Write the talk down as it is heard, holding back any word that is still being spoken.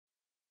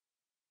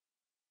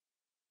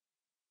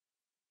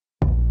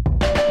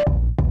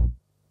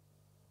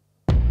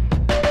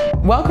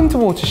Welcome to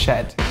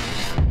Watershed.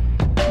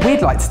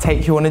 We'd like to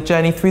take you on a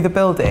journey through the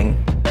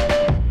building,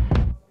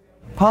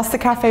 past the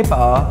cafe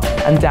bar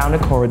and down a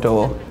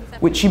corridor,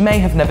 which you may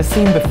have never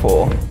seen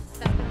before.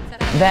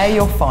 There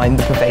you'll find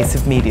the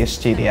Pervasive Media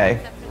Studio.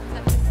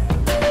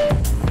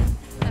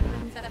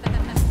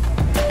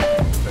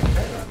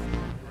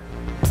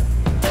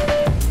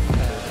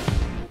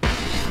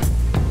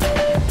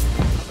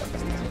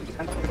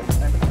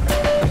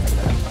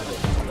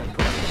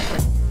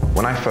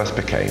 When I first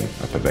became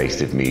a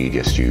Pervasive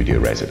Media Studio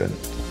resident,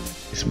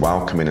 its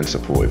welcoming and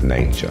supportive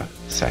nature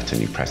set a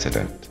new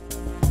precedent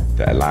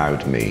that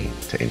allowed me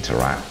to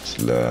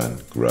interact, learn,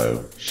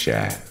 grow,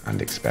 share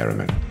and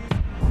experiment.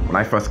 When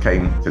I first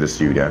came to the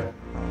studio,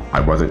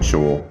 I wasn't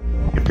sure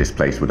if this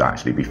place would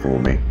actually be for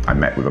me. I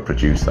met with a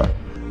producer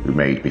who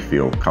made me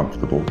feel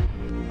comfortable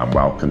and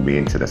welcomed me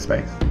into the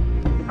space,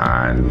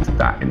 and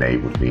that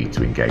enabled me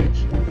to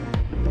engage.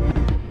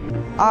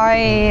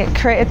 I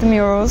created the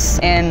murals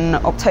in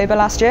October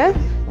last year.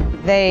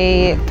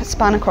 They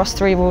span across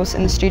 3 walls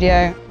in the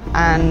studio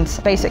and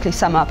basically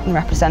sum up and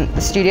represent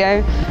the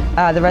studio,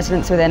 the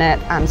residents within it,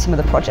 and some of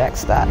the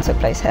projects that took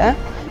place here.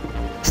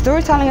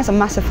 Storytelling is a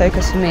massive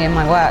focus for me in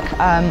my work.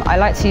 I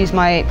like to use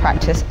my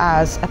practice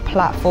as a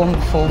platform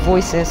for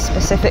voices,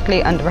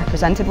 specifically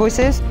underrepresented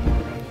voices.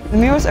 The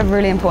murals are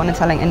really important in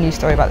telling a new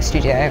story about the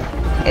studio.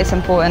 It's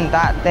important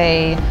that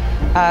they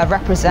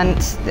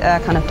represent a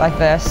kind of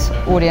diverse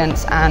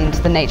audience and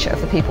the nature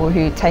of the people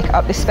who take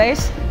up this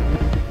space.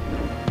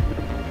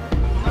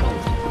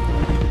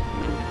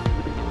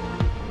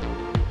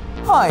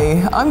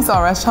 Hi, I'm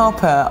Zara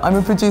Harper. I'm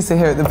a producer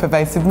here at the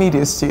Pervasive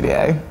Media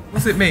Studio.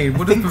 What's it mean?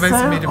 What does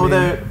Pervasive Media mean?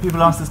 Although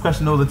people ask this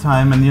question all the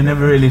time and you're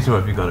never really sure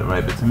if you got it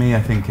right, but to me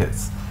I think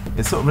it's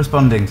sort of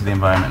responding to the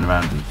environment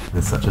around you.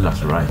 There's such a lush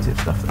variety of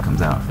stuff that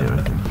comes out here,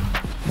 I think.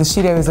 The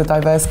studio is a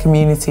diverse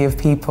community of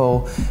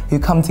people who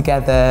come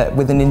together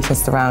with an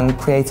interest around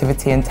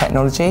creativity and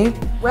technology.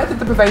 Where did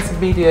the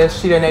Pervasive Media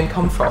Studio name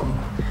come from?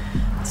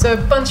 So a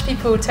bunch of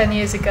people 10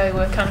 years ago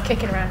were kind of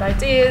kicking around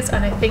ideas,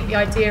 and I think the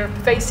idea of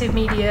pervasive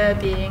media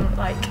being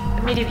like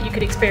a media that you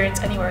could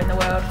experience anywhere in the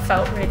world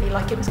felt really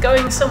like it was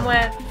going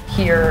somewhere.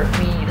 Here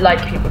we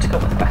like people to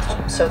come with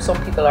questions. So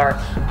some people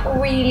are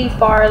really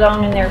far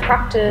along in their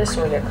practice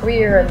or their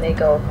career and they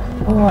go,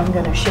 oh, I'm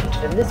going to shift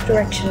it in this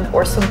direction.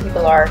 Or some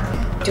people are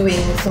doing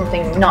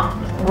something not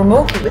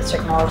remotely with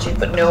technology,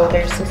 but no,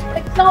 there's this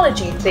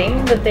technology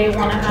thing that they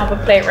want to have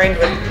a play around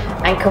with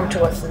and come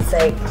to us and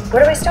say,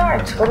 where do I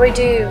start? What do I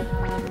do?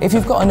 If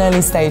you've got an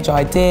early stage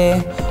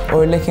idea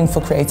or are looking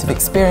for creative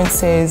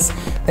experiences,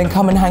 then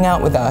come and hang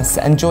out with us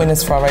and join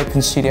us for our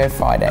Open Studio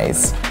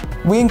Fridays.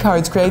 We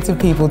encourage creative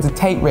people to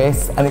take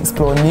risks and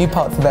explore new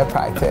parts of their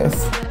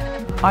practice.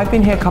 I've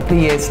been here a couple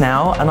of years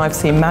now and I've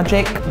seen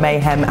magic,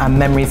 mayhem and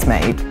memories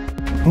made.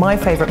 My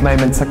favourite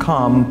moments are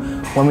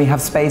calm when we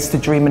have space to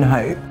dream and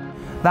hope.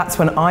 That's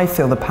when I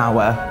feel the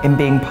power in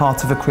being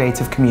part of a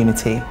creative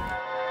community.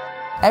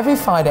 Every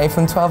Friday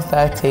from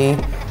 12:30,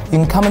 you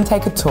can come and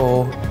take a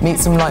tour, meet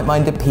some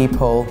like-minded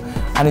people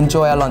and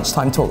enjoy our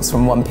lunchtime talks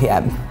from 1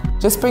 PM.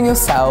 Just bring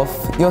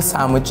yourself, your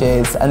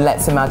sandwiches and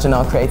let's imagine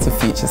our creative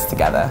futures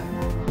together.